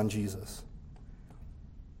trampled on Jesus.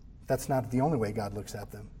 That's not the only way God looks at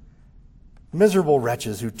them. Miserable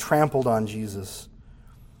wretches who trampled on Jesus.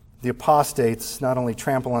 The apostates not only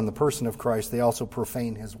trample on the person of Christ, they also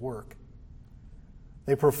profane his work.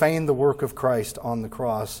 They profaned the work of Christ on the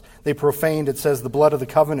cross. They profaned, it says, the blood of the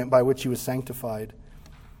covenant by which he was sanctified.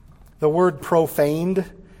 The word profaned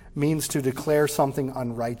means to declare something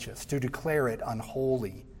unrighteous, to declare it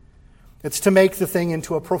unholy. It's to make the thing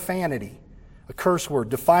into a profanity, a curse word,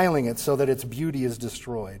 defiling it so that its beauty is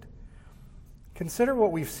destroyed. Consider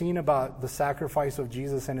what we've seen about the sacrifice of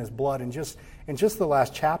Jesus and his blood in just the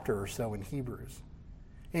last chapter or so in Hebrews.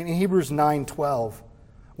 In Hebrews 9:12,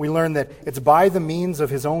 we learn that it's by the means of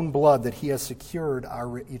his own blood that he has secured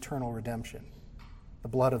our eternal redemption. The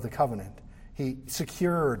blood of the covenant. He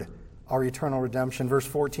secured our eternal redemption. Verse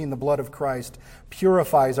 14, the blood of Christ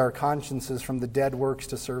purifies our consciences from the dead works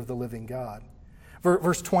to serve the living God.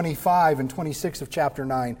 Verse 25 and 26 of chapter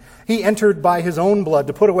 9, he entered by his own blood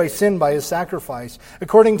to put away sin by his sacrifice.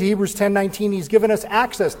 According to Hebrews 10:19, he's given us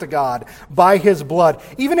access to God by his blood.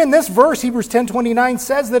 Even in this verse, Hebrews 10:29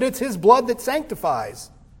 says that it's his blood that sanctifies.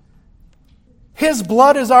 His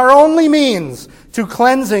blood is our only means to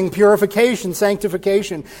cleansing, purification,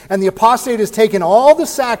 sanctification. And the apostate has taken all the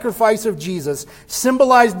sacrifice of Jesus,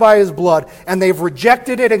 symbolized by his blood, and they've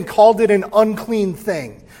rejected it and called it an unclean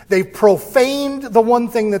thing. They've profaned the one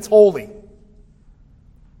thing that's holy.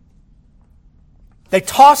 They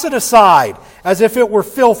toss it aside as if it were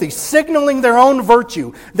filthy, signaling their own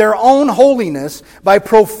virtue, their own holiness, by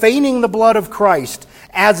profaning the blood of Christ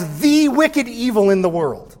as the wicked evil in the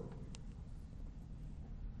world.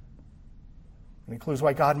 Any clues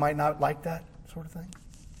why God might not like that sort of thing?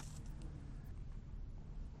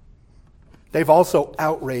 They've also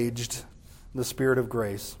outraged the Spirit of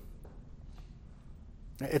grace.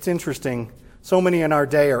 It's interesting, so many in our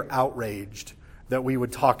day are outraged that we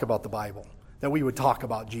would talk about the Bible, that we would talk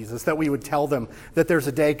about Jesus, that we would tell them that there's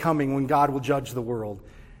a day coming when God will judge the world,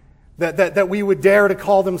 that we would dare to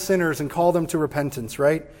call them sinners and call them to repentance,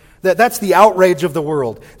 right? That's the outrage of the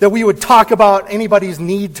world, that we would talk about anybody's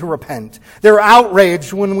need to repent. They're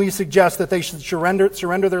outraged when we suggest that they should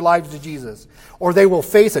surrender their lives to Jesus, or they will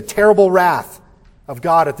face a terrible wrath of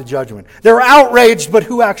God at the judgment. They're outraged, but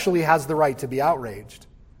who actually has the right to be outraged?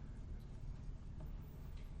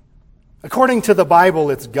 According to the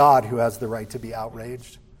Bible, it's God who has the right to be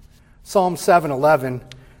outraged. Psalm 7:11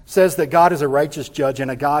 says that God is a righteous judge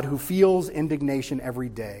and a God who feels indignation every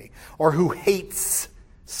day, or who hates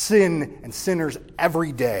sin and sinners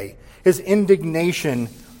every day. His indignation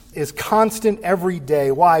is constant every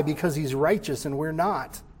day. Why? Because he's righteous and we're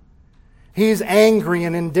not. He's angry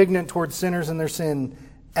and indignant towards sinners and their sin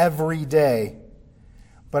every day.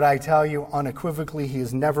 But I tell you unequivocally, he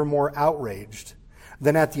is never more outraged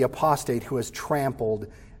than at the apostate who has trampled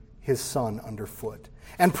his Son underfoot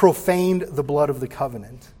and profaned the blood of the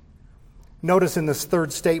covenant. Notice in this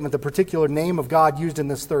third statement the particular name of God used in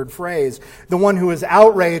this third phrase. The one who is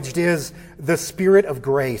outraged is the Spirit of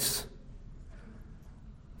grace.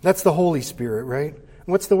 That's the Holy Spirit, right?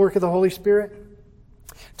 What's the work of the Holy Spirit?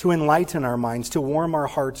 To enlighten our minds, to warm our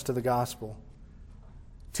hearts to the gospel,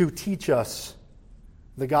 to teach us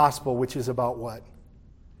the gospel, which is about what?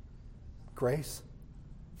 Grace.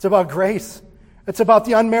 It's about grace. It's about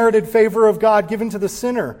the unmerited favor of God given to the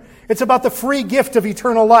sinner. It's about the free gift of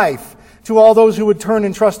eternal life to all those who would turn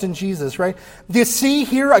and trust in Jesus, right? Do you see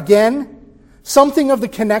here again something of the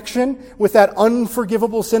connection with that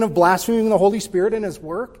unforgivable sin of blaspheming the Holy Spirit and His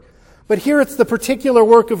work? But here it's the particular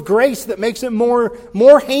work of grace that makes it more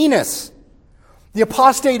heinous. The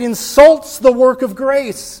apostate insults the work of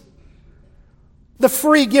grace. The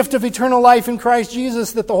free gift of eternal life in Christ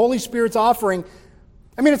Jesus that the Holy Spirit's offering.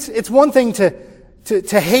 I mean, it's one thing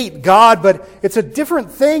to hate God, but it's a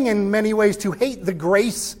different thing in many ways to hate the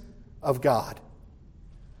grace of God.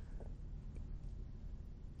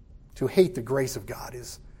 To hate the grace of God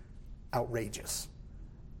is outrageous,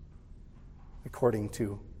 according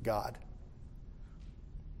to God.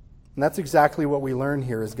 And that's exactly what we learn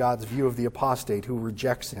here is God's view of the apostate who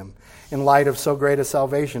rejects Him in light of so great a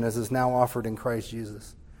salvation as is now offered in Christ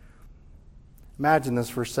Jesus. Imagine this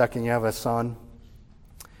for a second. You have a son.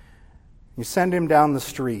 You send him down the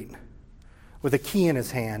street with a key in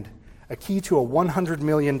his hand, a key to a $100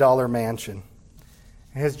 million mansion.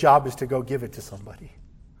 And his job is to go give it to somebody.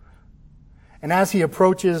 And as he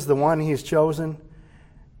approaches the one he's chosen,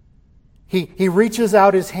 he reaches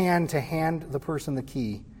out his hand to hand the person the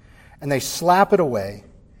key. And they slap it away,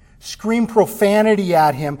 scream profanity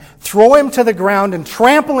at him, throw him to the ground, and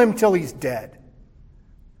trample him till he's dead.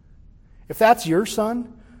 If that's your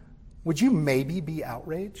son, would you maybe be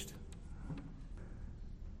outraged?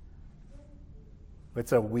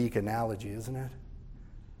 It's a weak analogy, isn't it?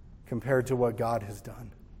 Compared to what God has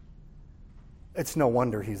done. It's no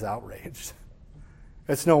wonder he's outraged.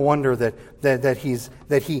 It's no wonder that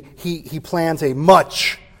he plans a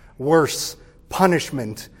much worse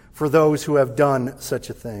punishment for those who have done such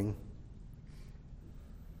a thing.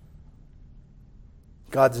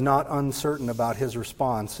 God's not uncertain about His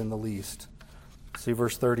response in the least. See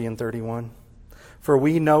verse 30 and 31. For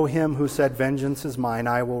we know Him who said, vengeance is mine,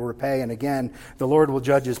 I will repay. And again, the Lord will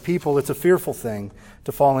judge His people. It's a fearful thing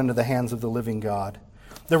to fall into the hands of the living God.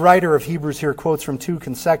 The writer of Hebrews here quotes from two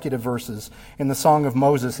consecutive verses in the Song of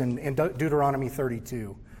Moses in Deuteronomy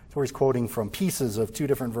 32. That's where he's quoting from pieces of two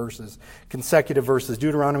different verses, consecutive verses.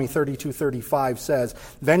 Deuteronomy 32:35 says,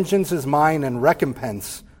 vengeance is mine and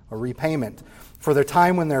recompense, or repayment, for the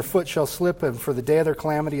time when their foot shall slip and for the day of their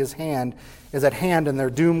calamity is at hand and their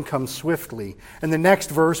doom comes swiftly. And the next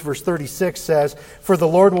verse, verse 36 says, for the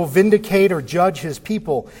Lord will vindicate or judge His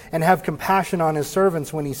people and have compassion on His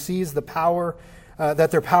servants when He sees the power,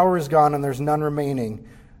 that their power is gone and there's none remaining,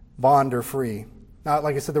 bond or free. Now,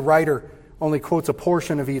 like I said, the writer only quotes a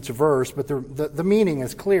portion of each verse, but the meaning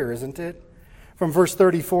is clear, isn't it? From verse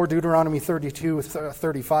 34, Deuteronomy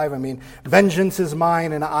 32:35, vengeance is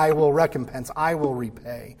mine and I will recompense, I will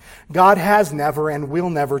repay. God has never and will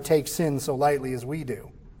never take sin so lightly as we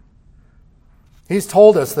do. He's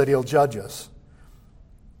told us that He'll judge us.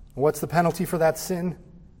 What's the penalty for that sin?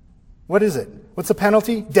 What is it? What's the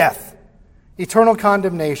penalty? Death. Eternal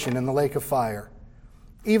condemnation in the lake of fire.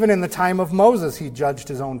 Even in the time of Moses, he judged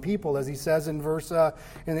his own people, as he says in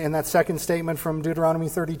in that second statement from Deuteronomy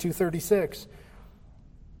 32:36.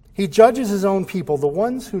 He judges his own people. The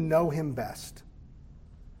ones who know him best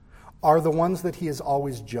are the ones that he has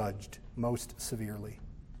always judged most severely.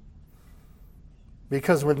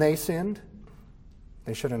 Because when they sinned,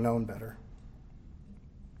 they should have known better.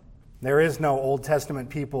 There is no Old Testament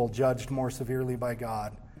people judged more severely by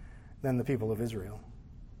God than the people of Israel.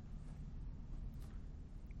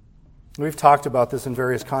 We've talked about this in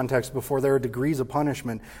various contexts before. There are degrees of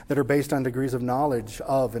punishment that are based on degrees of knowledge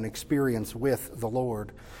of and experience with the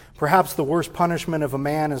Lord. Perhaps the worst punishment of a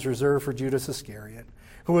man is reserved for Judas Iscariot,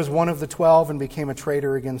 who was one of the 12 and became a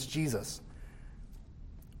traitor against Jesus.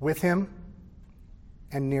 With him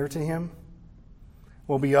and near to him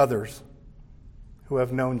will be others who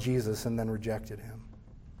have known Jesus and then rejected him.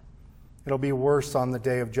 It'll be worse on the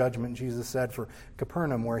day of judgment, Jesus said, for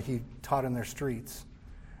Capernaum, where he taught in their streets,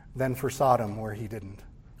 than for Sodom, where he didn't.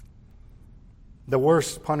 The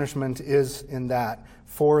worst punishment is in that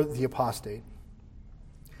for the apostate.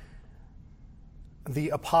 The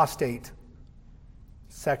apostate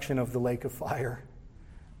section of the lake of fire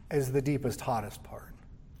is the deepest, hottest part.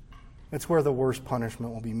 It's where the worst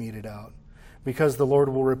punishment will be meted out, because the Lord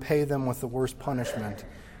will repay them with the worst punishment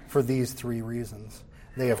for these three reasons.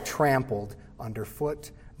 They have trampled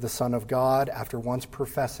underfoot the Son of God after once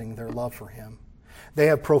professing their love for him. They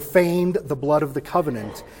have profaned the blood of the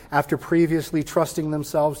covenant after previously trusting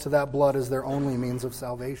themselves to that blood as their only means of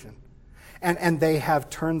salvation. And they have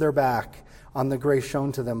turned their back on the grace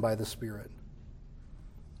shown to them by the Spirit.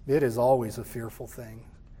 It is always a fearful thing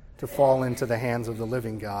to fall into the hands of the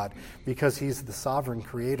living God, because he's the sovereign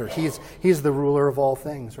creator. He's the ruler of all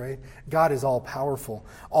things, right? God is all powerful,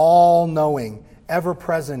 all knowing, ever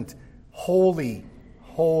present, holy,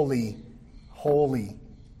 holy, holy.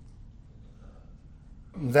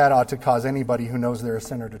 That ought to cause anybody who knows they're a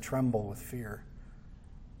sinner to tremble with fear.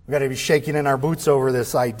 We've got to be shaking in our boots over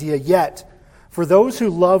this idea. Yet, for those who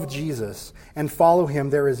love Jesus and follow him,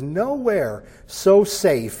 there is nowhere so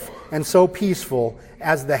safe and so peaceful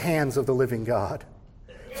as the hands of the living God.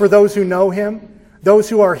 For those who know him, those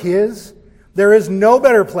who are his, there is no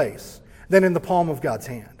better place than in the palm of God's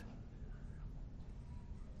hand.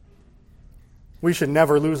 We should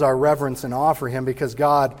never lose our reverence and awe for him, because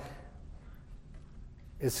God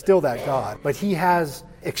is still that God. But he has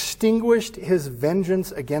extinguished his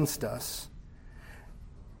vengeance against us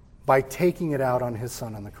by taking it out on his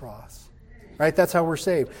Son on the cross. Right? That's how we're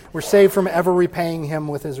saved. We're saved from ever repaying him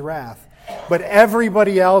with his wrath. But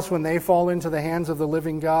everybody else, when they fall into the hands of the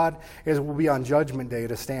living God, will be on Judgment Day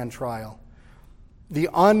to stand trial. The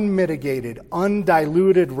unmitigated,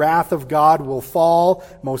 undiluted wrath of God will fall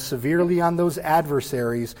most severely on those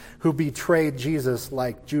adversaries who betrayed Jesus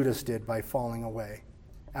like Judas did by falling away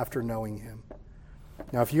after knowing him.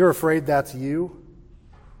 Now, if you're afraid that's you,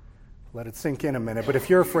 let it sink in a minute. But if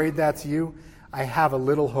you're afraid that's you, I have a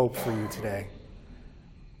little hope for you today.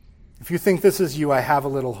 If you think this is you, I have a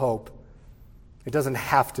little hope. It doesn't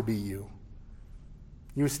have to be you.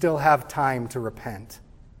 You still have time to repent.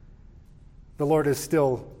 The Lord is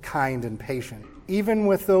still kind and patient. Even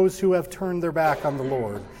with those who have turned their back on the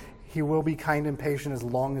Lord, he will be kind and patient as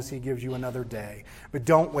long as he gives you another day. But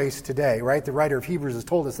don't waste today, right? The writer of Hebrews has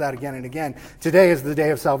told us that again and again. Today is the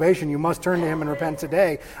day of salvation. You must turn to him and repent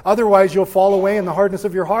today. Otherwise, you'll fall away in the hardness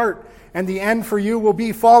of your heart. And the end for you will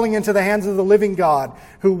be falling into the hands of the living God,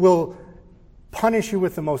 who will punish you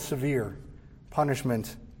with the most severe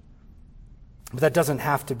punishment. But that doesn't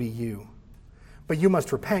have to be you. But you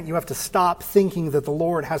must repent. You have to stop thinking that the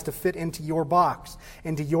Lord has to fit into your box,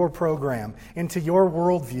 into your program, into your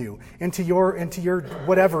worldview, into your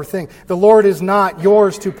whatever thing. The Lord is not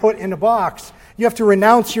yours to put in a box. You have to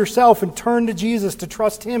renounce yourself and turn to Jesus, to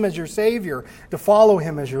trust him as your Savior, to follow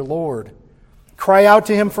him as your Lord. Cry out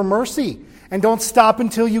to him for mercy, and don't stop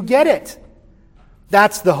until you get it.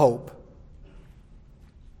 That's the hope.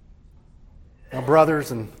 Now,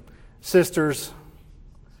 brothers and sisters,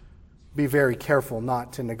 be very careful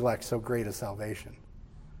not to neglect so great a salvation.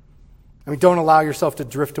 Don't allow yourself to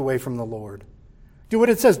drift away from the Lord. Do what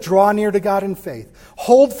it says. Draw near to God in faith.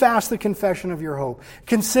 Hold fast the confession of your hope.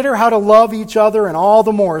 Consider how to love each other, and all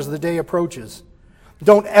the more as the day approaches.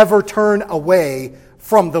 Don't ever turn away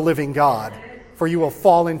from the living God, for you will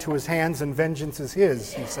fall into his hands, and vengeance is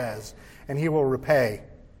his, he says, and he will repay.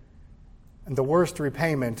 And the worst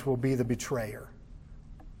repayment will be the betrayer,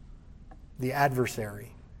 the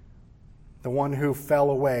adversary, the one who fell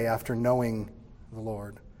away after knowing the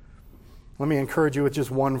Lord. Let me encourage you with just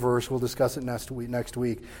one verse. We'll discuss it next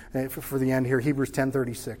week. For the end here, Hebrews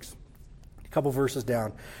 10:36. A couple verses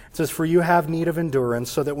down. It says, "For you have need of endurance,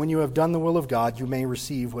 so that when you have done the will of God, you may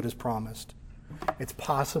receive what is promised." It's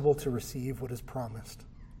possible to receive what is promised.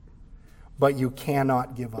 But you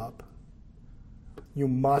cannot give up. You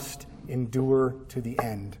must endure to the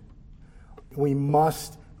end. We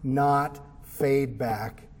must not fade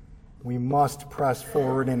back. We must press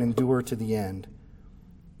forward and endure to the end.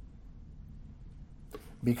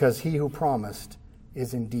 Because he who promised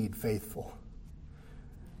is indeed faithful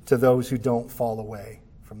to those who don't fall away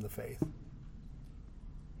from the faith.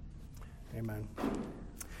 Amen.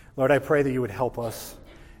 Lord, I pray that you would help us.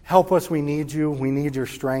 Help us, we need you. We need your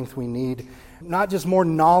strength. We need not just more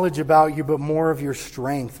knowledge about you, but more of your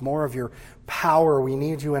strength, more of your power. We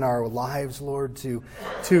need you in our lives, Lord, to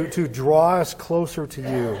draw us closer to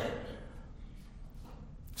you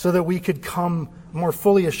so that we could come more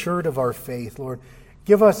fully assured of our faith, Lord.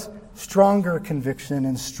 Give us stronger conviction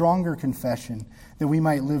and stronger confession that we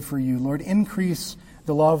might live for you. Lord, increase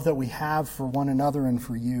the love that we have for one another and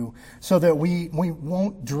for you, so that we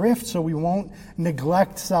won't drift, so we won't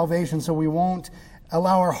neglect salvation, so we won't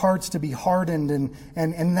allow our hearts to be hardened and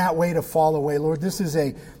in that way to fall away. Lord, this is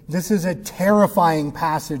a terrifying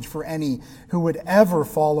passage for any who would ever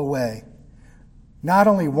fall away. Not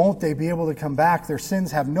only won't they be able to come back, their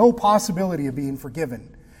sins have no possibility of being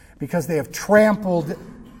forgiven because they have trampled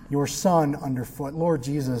your Son underfoot. Lord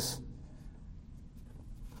Jesus,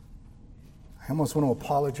 I almost want to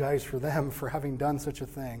apologize for them for having done such a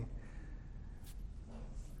thing,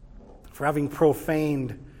 for having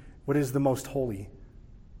profaned what is the most holy,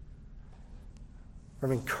 for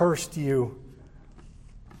having cursed you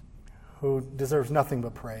who deserves nothing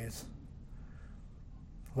but praise.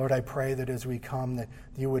 Lord, I pray that as we come, that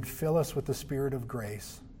you would fill us with the Spirit of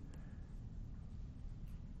grace.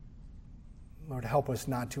 Lord, help us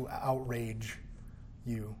not to outrage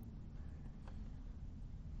you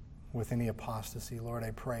with any apostasy. Lord,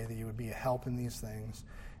 I pray that you would be a help in these things.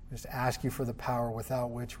 Just ask you for the power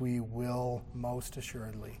without which we will most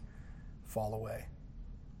assuredly fall away.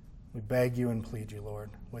 We beg you and plead you,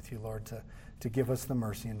 Lord, with you, Lord, to give us the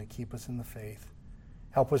mercy and to keep us in the faith.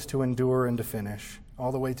 Help us to endure and to finish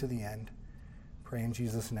all the way to the end. Pray in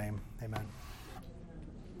Jesus' name. Amen.